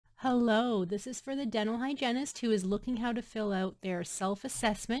Hello, this is for the dental hygienist who is looking how to fill out their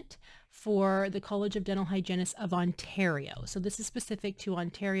self-assessment for the College of Dental Hygienists of Ontario. So this is specific to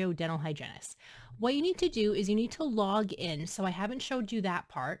Ontario dental hygienists. What you need to do is you need to log in. So I haven't showed you that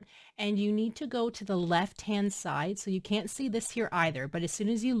part, and you need to go to the left-hand side. So you can't see this here either, but as soon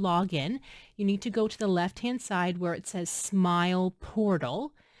as you log in, you need to go to the left-hand side where it says Smile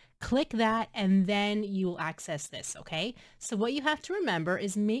Portal. Click that and then you will access this, okay? So what you have to remember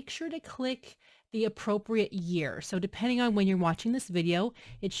is make sure to click the appropriate year. So depending on when you're watching this video,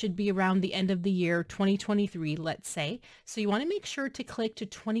 it should be around the end of the year 2023, let's say. So you want to make sure to click to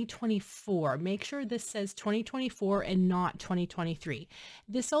 2024. Make sure this says 2024 and not 2023.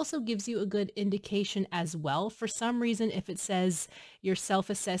 This also gives you a good indication as well. For some reason, if it says your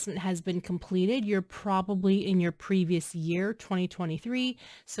self-assessment has been completed, you're probably in your previous year, 2023.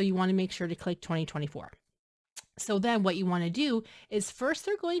 So you want to make sure to click 2024. So then what you want to do is first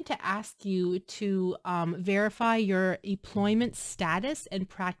they're going to ask you to verify your employment status and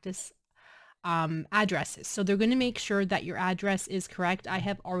practice addresses. So they're going to make sure that your address is correct. I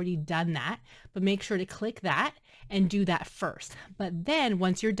have already done that, but make sure to click that and do that first. But then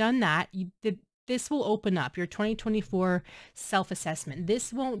once you're done that, this will open up your 2024 self-assessment.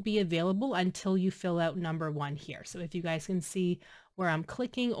 This won't be available until you fill out number 1 here. So if you guys can see where I'm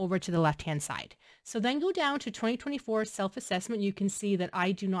clicking over to the left-hand side. So then go down to 2024 self-assessment. You can see that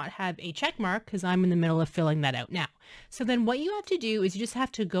I do not have a check mark because I'm in the middle of filling that out now. So then what you have to do is you just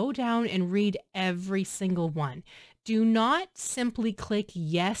have to go down and read every single one. Do not simply click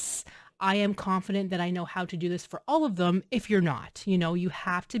yes, I am confident that I know how to do this for all of them. If you're not, you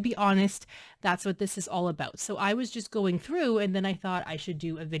have to be honest. That's what this is all about. So I was just going through and then I thought I should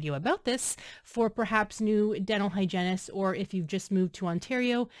do a video about this for perhaps new dental hygienists, or if you've just moved to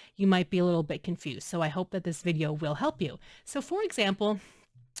Ontario, you might be a little bit confused. So I hope that this video will help you. So for example,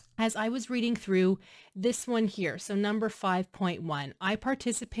 as I was reading through this one here, so number 5.1, I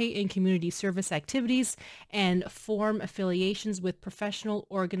participate in community service activities and form affiliations with professional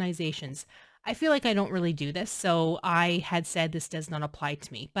organizations. I feel like I don't really do this, so I had said this does not apply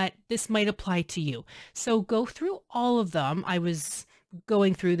to me, but this might apply to you. So go through all of them. I was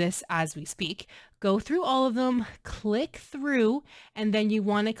going through this as we speak. Go through all of them, click through, and then you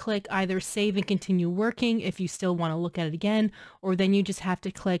want to click either save and continue working if you still want to look at it again, or then you just have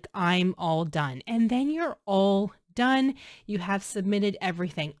to click I'm all done. And then you're all done. You have submitted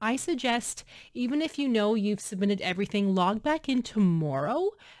everything. I suggest, even if you know you've submitted everything, log back in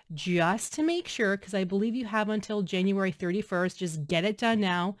tomorrow just to make sure, because I believe you have until January 31st. Just get it done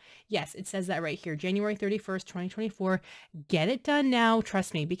now. Yes, it says that right here, January 31st, 2024. Get it done now.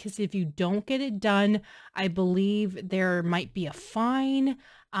 Trust me, because if you don't get it done, I believe there might be a fine.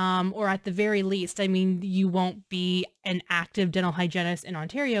 Or at the very least, I mean, you won't be an active dental hygienist in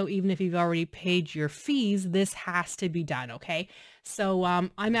Ontario, even if you've already paid your fees. This has to be done, okay? So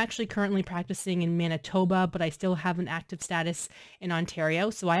I'm actually currently practicing in Manitoba, but I still have an active status in Ontario.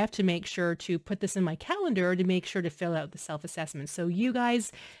 So I have to make sure to put this in my calendar to make sure to fill out the self-assessment. So you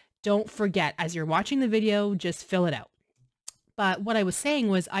guys don't forget, as you're watching the video, just fill it out. But what I was saying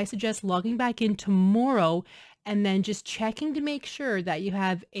was I suggest logging back in tomorrow and then just checking to make sure that you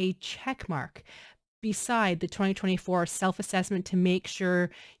have a check mark beside the 2024 self-assessment to make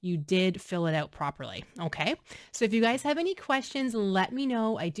sure you did fill it out properly. Okay, so if you guys have any questions, let me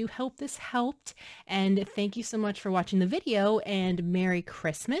know. I do hope this helped, and thank you so much for watching the video, and Merry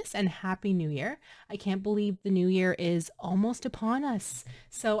Christmas and Happy New Year. I can't believe the new year is almost upon us.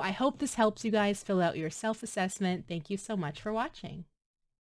 So I hope this helps you guys fill out your self-assessment. Thank you so much for watching.